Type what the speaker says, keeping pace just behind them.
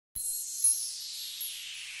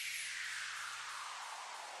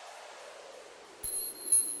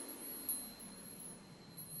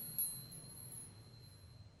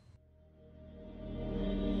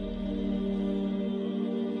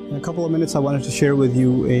a couple of minutes I wanted to share with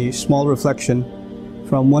you a small reflection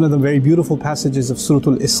from one of the very beautiful passages of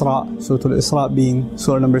Surah Al-Isra. Surah Al-Isra being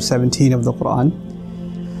surah number 17 of the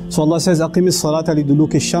Quran. So Allah says, أَقِمِ الصَّلَاةَ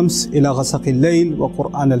لِدُلُوكِ الشَّمْسِ إِلَى غَسَقِ اللَّيْلِ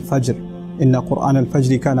وَقُرْآنَ الْفَجْرِ إِنَّ قُرْآنَ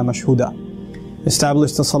الْفَجْرِ كَانَ مَشْهُودًا.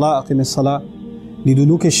 Establish the salah, أقِمِ الصَّلَاةَ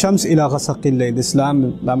لِدُلُوكِ الشَّمْسِ إِلَى غَسَقِ اللَّيْلِ. This lam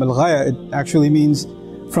al-ghaya, it actually means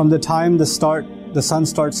from the time the sun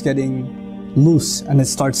starts getting loose and it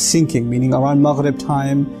starts sinking, meaning around Maghrib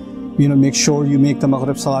time, make sure you make the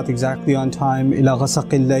Maghrib Salat exactly on time, ila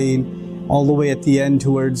ghasaqil layl, all the way at the end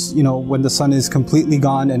towards, when the sun is completely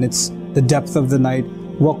gone and it's the depth of the night,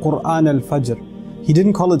 wa Qur'an al-Fajr. He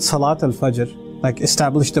didn't call it Salat al-Fajr, like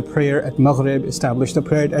establish the prayer at Maghrib, establish the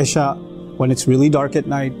prayer at Isha, when it's really dark at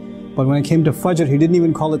night. But when it came to Fajr, he didn't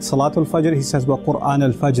even call it Salat al-Fajr, he says wa Qur'an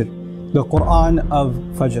al-Fajr, the Qur'an of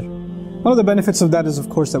Fajr. One of the benefits of that is, of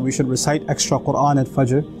course, that we should recite extra Qur'an at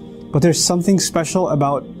Fajr. But there's something special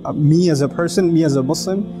about me as a person, me as a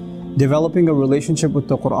Muslim, developing a relationship with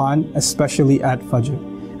the Qur'an, especially at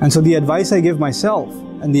Fajr. And so the advice I give myself,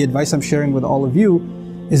 and the advice I'm sharing with all of you,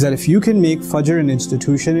 is that if you can make Fajr an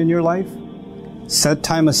institution in your life, set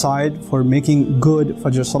time aside for making good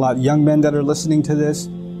Fajr Salat. Young men that are listening to this,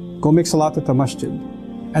 go make Salat at the masjid.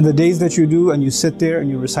 And the days that you do and you sit there and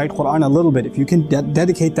you recite Qur'an a little bit, if you can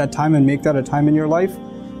dedicate that time and make that a time in your life,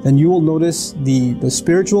 then you will notice the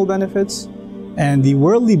spiritual benefits and the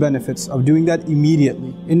worldly benefits of doing that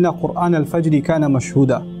immediately. Inna Qur'an al-Fajri kana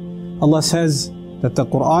mashhuda. Allah says that the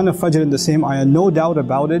Qur'an of Fajr in the same ayah, no doubt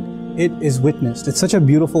about it, it is witnessed. It's such a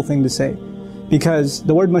beautiful thing to say, because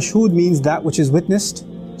the word mashhud means that which is witnessed.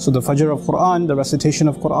 So the Fajr of Qur'an, the recitation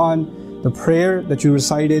of Qur'an, the prayer that you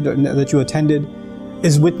recited or that you attended,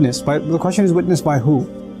 is witnessed by, the question is witnessed by who?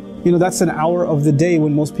 That's an hour of the day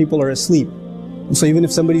when most people are asleep. And so even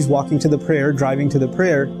if somebody's walking to the prayer, driving to the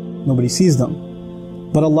prayer, nobody sees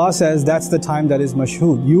them. But Allah says that's the time that is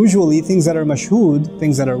mashhud. Usually things that are mashhud,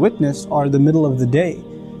 things that are witnessed, are the middle of the day.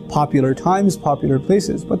 Popular times, popular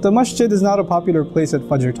places. But the masjid is not a popular place at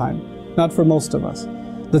Fajr time. Not for most of us.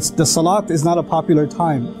 The salat is not a popular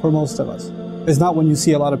time for most of us. It's not when you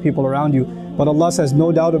see a lot of people around you. But Allah says,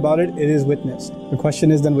 no doubt about it, it is witnessed. The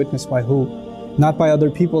question is then witnessed by who? Not by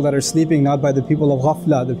other people that are sleeping, not by the people of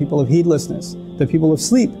ghafla, the people of heedlessness, the people of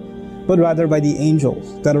sleep, but rather by the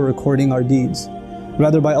angels that are recording our deeds.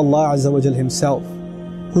 Rather by Allah Azza wa Jal Himself,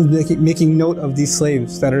 who's making note of these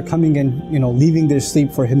slaves that are coming and leaving their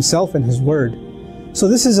sleep for Himself and His word. So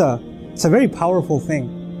this is it's a very powerful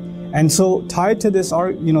thing. And so tied to this,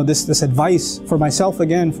 this advice for myself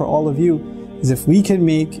again, for all of you, is if we can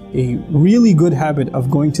make a really good habit of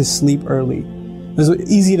going to sleep early.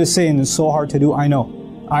 It's easy to say and it's so hard to do, I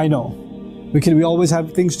know. We always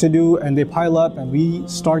have things to do and they pile up and we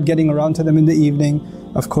start getting around to them in the evening.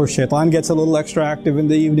 Of course, shaitan gets a little extra active in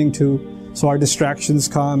the evening too. So our distractions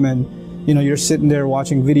come and you're sitting there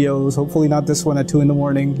watching videos, hopefully not this one at 2 in the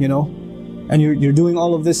morning, and you're doing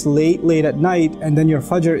all of this late at night, and then your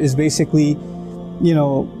Fajr is basically,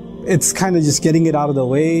 it's kind of just getting it out of the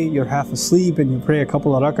way. You're half asleep and you pray a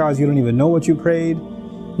couple of rak'ahs, you don't even know what you prayed.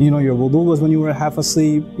 Your wudu was when you were half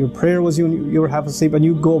asleep, your prayer was when you were half asleep, and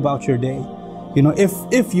you go about your day.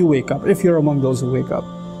 If you wake up, if you're among those who wake up.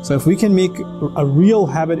 So if we can make a real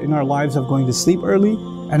habit in our lives of going to sleep early,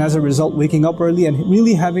 and as a result waking up early and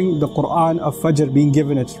really having the Qur'an of Fajr being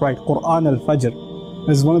given its right, Qur'an al-Fajr.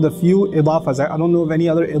 This is one of the few idafas. I don't know of any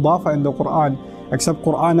other idafa in the Qur'an except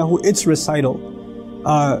Qur'anahu, its recital.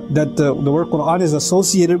 That the word Qur'an is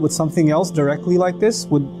associated with something else directly like this,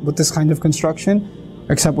 with this kind of construction,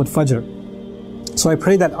 except with Fajr. So I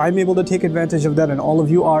pray that I'm able to take advantage of that, and all of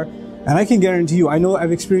you are. And I can guarantee you, I know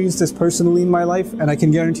I've experienced this personally in my life, and I can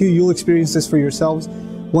guarantee you, you'll experience this for yourselves.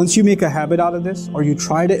 Once you make a habit out of this, or you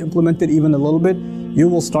try to implement it even a little bit, you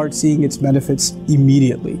will start seeing its benefits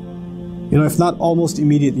immediately. If not almost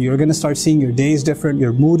immediately, you're going to start seeing your day is different,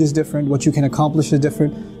 your mood is different, what you can accomplish is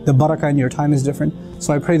different, the barakah in your time is different.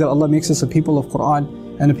 So I pray that Allah makes us a people of Qur'an,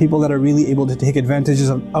 and a people that are really able to take advantages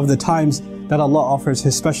of the times that Allah offers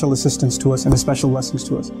His special assistance to us and His special blessings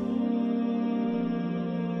to us.